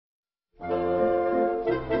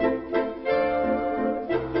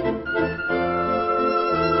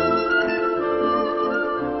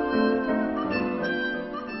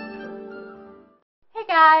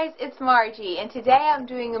it's Margie, and today I'm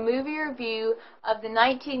doing a movie review of the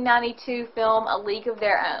 1992 film A League of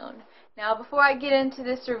Their Own. Now, before I get into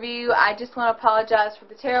this review, I just want to apologize for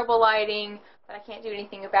the terrible lighting, but I can't do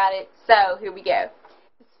anything about it, so here we go.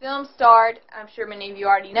 This film starred, I'm sure many of you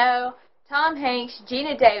already know, Tom Hanks,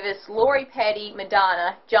 Geena Davis, Lori Petty,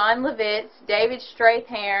 Madonna, Jon Lovitz, David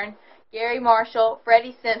Strathairn, Gary Marshall,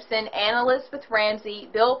 Freddie Simpson, Anna Elizabeth Ramsey,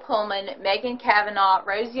 Bill Pullman, Megan Cavanaugh,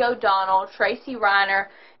 Rosie O'Donnell, Tracy Reiner,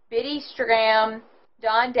 Biddy Stram,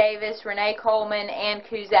 Don Davis, Renee Coleman, Ann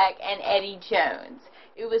Cusack, and Eddie Jones.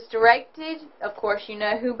 It was directed, of course you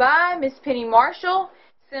know who by, Miss Penny Marshall,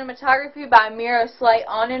 cinematography by Miro Slate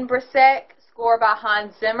Onenbrasek, score by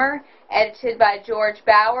Hans Zimmer, edited by George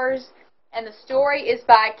Bowers, and the story is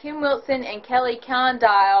by Kim Wilson and Kelly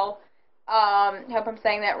Condile. I hope I'm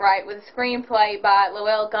saying that right, with a screenplay by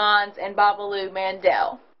Lowell Gons and Babalu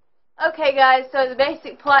Mandel. Okay guys, so the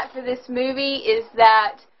basic plot for this movie is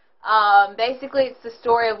that basically it's the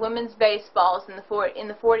story of women's baseballs in the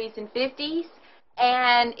 40s and 50s,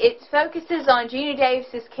 and it focuses on Geena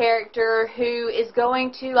Davis's character, who is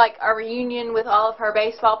going to like a reunion with all of her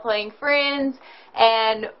baseball playing friends,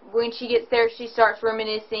 and when she gets there she starts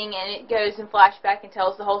reminiscing, and it goes in flashback and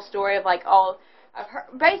tells the whole story of like all of her,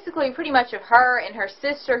 basically pretty much of her and her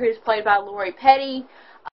sister, who's played by Lori Petty,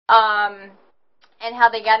 and how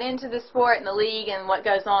they got into the sport and the league and what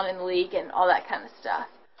goes on in the league and all that kind of stuff.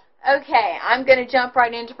 Okay, I'm going to jump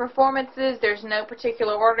right into performances. There's no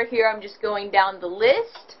particular order here. I'm just going down the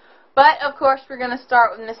list. But, of course, we're going to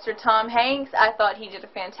start with Mr. Tom Hanks. I thought he did a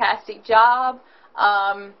fantastic job.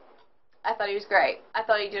 I thought he was great. I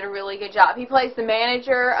thought he did a really good job. He plays the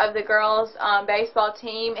manager of the girls' baseball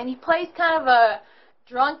team, and he plays kind of a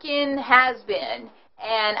drunken has-been.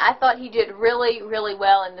 And I thought he did really, really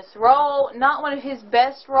well in this role. Not one of his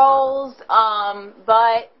best roles,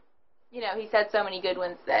 but, you know, he's had so many good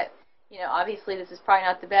ones that, you know, obviously this is probably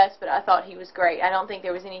not the best, but I thought he was great. I don't think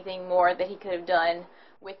there was anything more that he could have done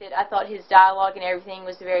with it. I thought his dialogue and everything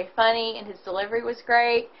was very funny, and his delivery was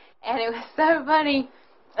great, and it was so funny.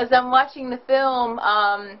 As I'm watching the film,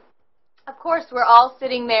 of course, we're all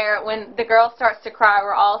sitting there, when the girl starts to cry,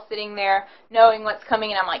 we're all sitting there knowing what's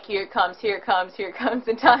coming, and I'm like, here it comes, here it comes, here it comes,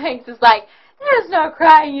 and Tom Hanks is like, there's no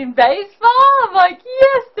crying in baseball. I'm like,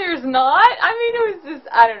 yes, there's not. I mean, it was just,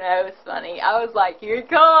 I don't know, it was funny. I was like, here it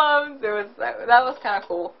comes. That was kind of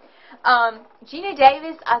cool. Geena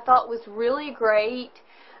Davis, I thought, was really great.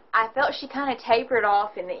 I felt she kind of tapered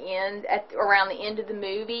off in the end, around the end of the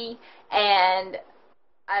movie, and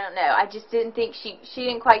I don't know, I just didn't think she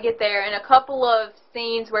didn't quite get there. In a couple of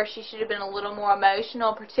scenes where she should have been a little more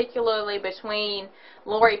emotional, particularly between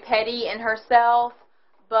Lori Petty and herself,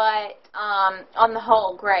 but on the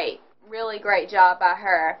whole, great. Really great job by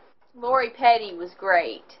her. Lori Petty was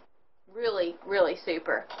great. Really, really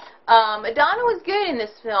super. Madonna was good in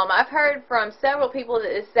this film. I've heard from several people that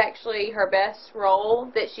this is actually her best role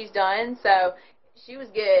that she's done, so she was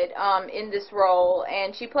good in this role,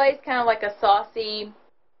 and she plays kind of like a saucy,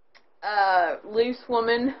 loose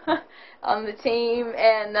woman on the team,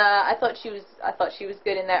 and I thought she was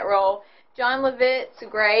good in that role. Jon Lovitz,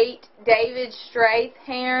 great. David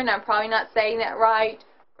Strathairn, I'm probably not saying that right.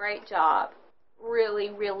 Great job.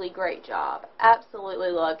 Really, really great job. Absolutely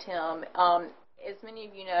loved him. As many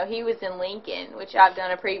of you know, he was in Lincoln, which I've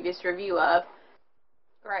done a previous review of.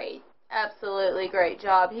 Great. Absolutely great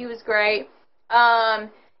job. He was great.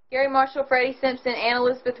 Gary Marshall, Freddie Simpson, Anna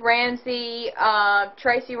Elizabeth Ramsey,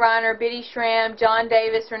 Tracy Reiner, Biddy Stram, Don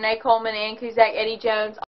Davis, Renee Coleman, Ann Cusack, Eddie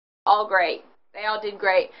Jones, all great. They all did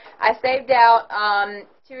great. I saved out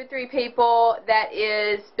 2 or 3 people. That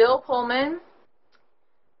is Bill Pullman.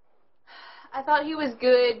 I thought he was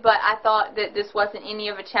good, but I thought that this wasn't any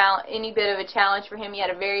bit of a challenge for him. He had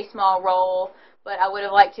a very small role, but I would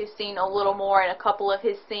have liked to have seen a little more in a couple of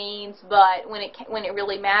his scenes. But when it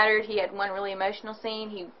really mattered, he had one really emotional scene.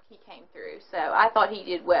 He came through, so I thought he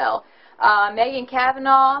did well. Megan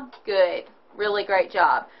Cavanaugh, good, really great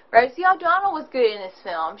job. Rosie O'Donnell was good in this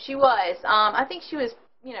film. She was. I think she was,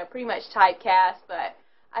 you know, pretty much typecast, but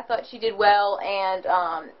I thought she did well, and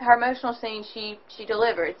her emotional scene she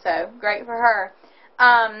delivered, so great for her.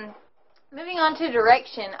 Moving on to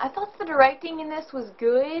direction, I thought the directing in this was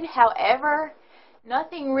good. However,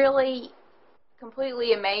 nothing really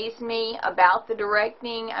completely amazed me about the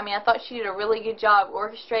directing. I mean, I thought she did a really good job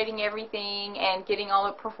orchestrating everything and getting all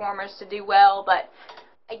the performers to do well, but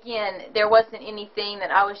again, there wasn't anything that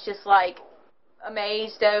I was just like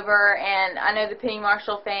amazed over, and I know the Penny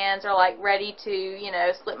Marshall fans are like ready to, you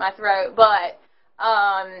know, slit my throat, but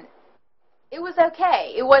it was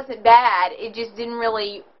okay. It wasn't bad. It just didn't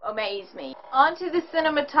really amaze me. On to the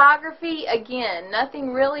cinematography. Again,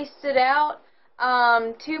 nothing really stood out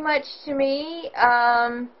too much to me.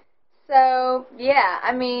 So yeah,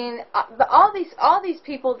 I mean, but all these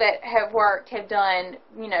people that have worked have done,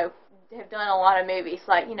 have done a lot of movies.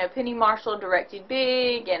 Like, Penny Marshall directed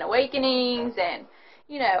Big and Awakenings, and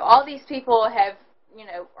all these people have,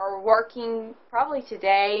 are working probably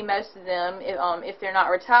today, most of them, if they're not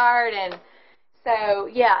retired. And so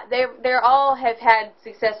yeah, they're all have had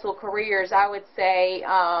successful careers, I would say.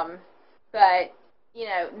 But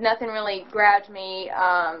nothing really grabbed me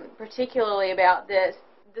particularly about this.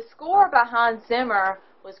 The score by Hans Zimmer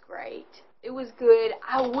was great. It was good.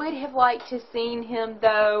 I would have liked to seen him,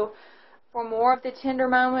 though, for more of the tender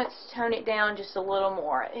moments, tone it down just a little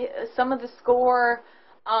more. Some of the score,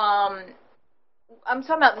 I'm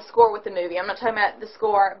talking about the score with the movie. I'm not talking about the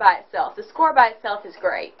score by itself. The score by itself is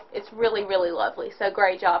great. It's really, really lovely. So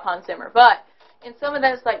great job, Hans Zimmer. But in some of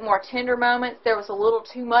those like more tender moments, there was a little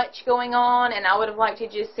too much going on, and I would have liked to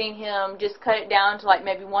just seen him just cut it down to like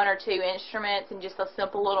maybe one or two instruments and just a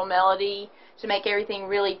simple little melody to make everything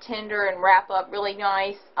really tender and wrap up really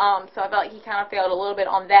nice. So I felt like he kind of failed a little bit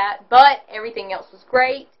on that, but everything else was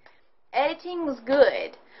great. Editing was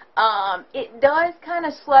good. It does kind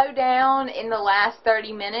of slow down in the last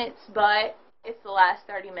 30 minutes, but it's the last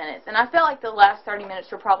 30 minutes. And I felt like the last 30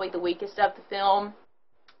 minutes were probably the weakest of the film.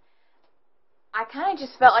 I kind of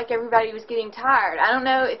just felt like everybody was getting tired. I don't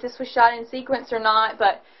know if this was shot in sequence or not,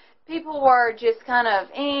 but people were just kind of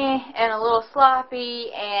and a little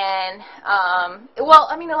sloppy. And, well,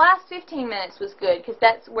 I mean, the last 15 minutes was good because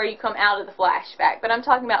that's where you come out of the flashback. But I'm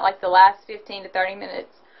talking about like the last 15 to 30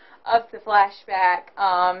 minutes of the flashback.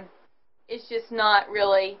 It's just not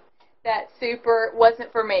really that super. It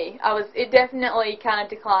wasn't for me. It definitely kind of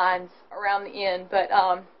declines around the end. But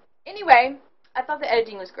anyway, I thought the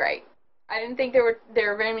editing was great. I didn't think there were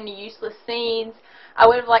very many useless scenes. I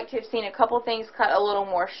would have liked to have seen a couple things cut a little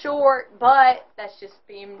more short, but that's just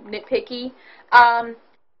being nitpicky.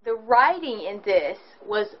 The writing in this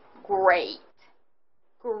was great.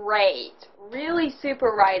 Great. Really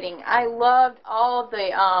super writing. I loved all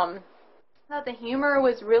the, I thought the humor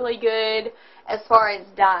was really good as far as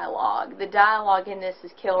dialogue. The dialogue in this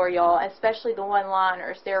is killer, y'all, especially the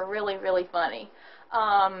one-liners. They're really, really funny.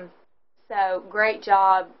 So great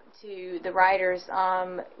job to the writers,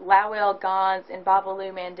 Lowell Gons and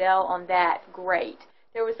Babalu Mandel on that. Great.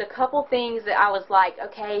 There was a couple things that I was like,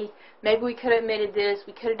 okay, maybe we could have omitted this,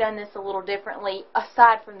 we could have done this a little differently,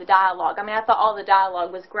 aside from the dialogue. I mean, I thought all the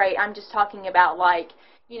dialogue was great. I'm just talking about, like,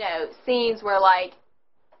 scenes where, like,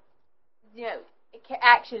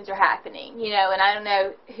 actions are happening, and I don't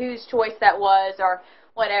know whose choice that was or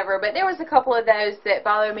whatever, but there was a couple of those that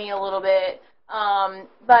bothered me a little bit,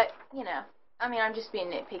 but, I mean, I'm just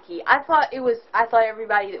being nitpicky. I thought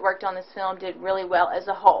everybody that worked on this film did really well as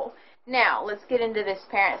a whole. Now, let's get into this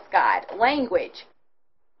parent's guide. Language.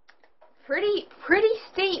 Pretty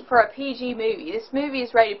steep for a PG movie. This movie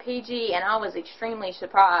is rated PG, and I was extremely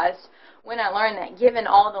surprised when I learned that, given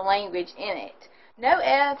all the language in it. No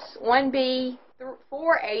Fs, 1 B,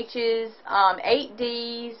 4 H's, 8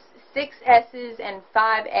 D's, 6 S's, and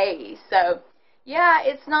 5 A's. So, yeah,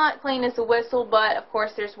 it's not clean as a whistle, but of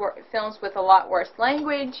course there's films with a lot worse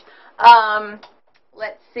language.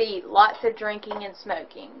 Let's see, lots of drinking and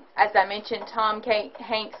smoking. As I mentioned, Tom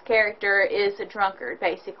Hanks' character is a drunkard,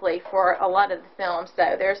 basically, for a lot of the film.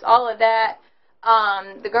 So there's all of that.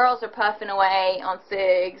 The girls are puffing away on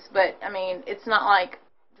cigs, but, I mean, it's not like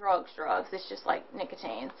drugs. It's just like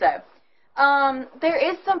nicotine. So there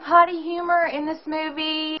is some potty humor in this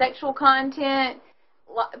movie, sexual content.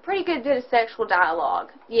 Pretty good bit of sexual dialogue.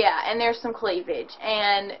 Yeah, and there's some cleavage.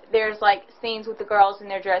 And there's, like, scenes with the girls in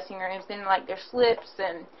their dressing rooms and, like, their slips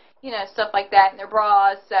and, stuff like that, and their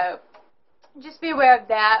bras. So just be aware of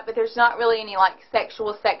that. But there's not really any, like,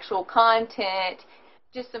 sexual content.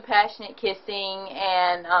 Just some passionate kissing.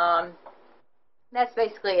 And that's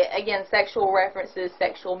basically it. Again, sexual references,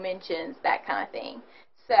 sexual mentions, that kind of thing.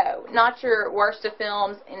 So not your worst of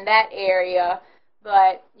films in that area.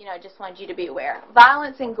 But, just wanted you to be aware.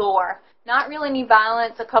 Violence and gore. Not really any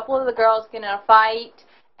violence. A couple of the girls get in a fight,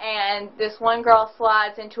 and this one girl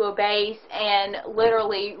slides into a base and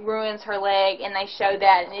literally ruins her leg, and they show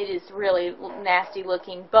that, and it is really nasty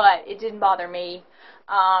looking, but it didn't bother me.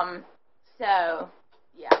 So,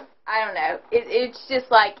 yeah, I don't know. It's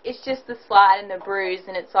just the slide and the bruise,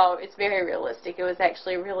 and it's very realistic. It was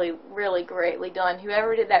actually really, really greatly done.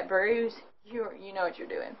 Whoever did that bruise, you know what you're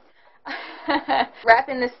doing.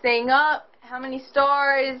 Wrapping this thing up, how many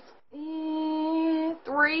stars? 3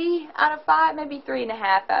 out of 5, maybe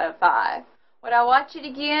 3.5 out of 5. Would I watch it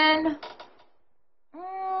again?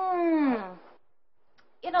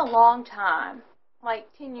 In a long time. Like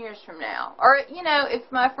 10 years from now. Or, you know, if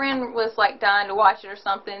my friend was like dying to watch it or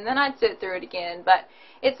something, then I'd sit through it again. But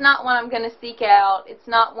it's not one I'm going to seek out. It's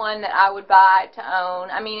not one that I would buy to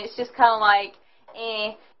own. I mean, it's just kind of like,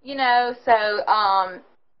 you know, so,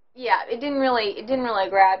 yeah, it didn't really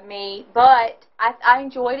grab me, but I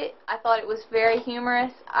enjoyed it. I thought it was very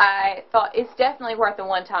humorous. I thought it's definitely worth a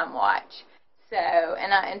one-time watch. So,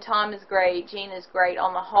 and Tom is great. Geena's great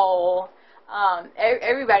on the whole.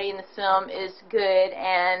 Everybody in this film is good,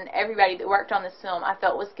 and everybody that worked on this film I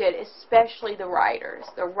felt was good, especially the writers.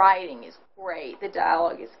 The writing is great. The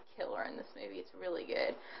dialogue is killer in this movie. It's really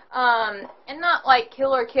good. And not like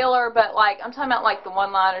killer, but like, I'm talking about like the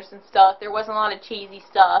one-liners and stuff. There wasn't a lot of cheesy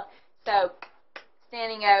stuff. So,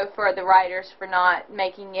 standing O for the writers for not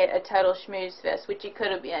making it a total schmooze fest, which it could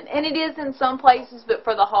have been. And it is in some places, but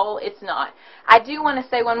for the whole, it's not. I do want to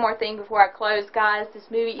say one more thing before I close, guys. This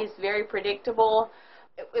movie is very predictable.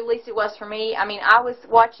 At least it was for me. I mean, I was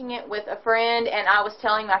watching it with a friend, and I was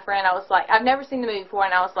telling my friend, I was like, I've never seen the movie before,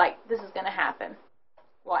 and I was like, this is going to happen.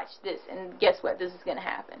 Watch this, and guess what? This is going to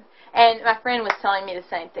happen. And my friend was telling me the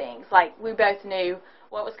same things. Like, we both knew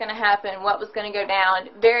what was going to happen, what was going to go down.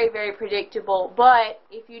 Very, very predictable. But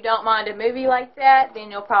if you don't mind a movie like that,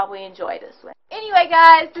 then you'll probably enjoy this one. Anyway,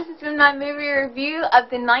 guys, this has been my movie review of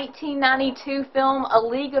the 1992 film A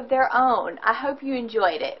League of Their Own. I hope you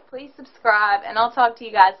enjoyed it. Please subscribe, and I'll talk to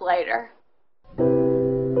you guys later.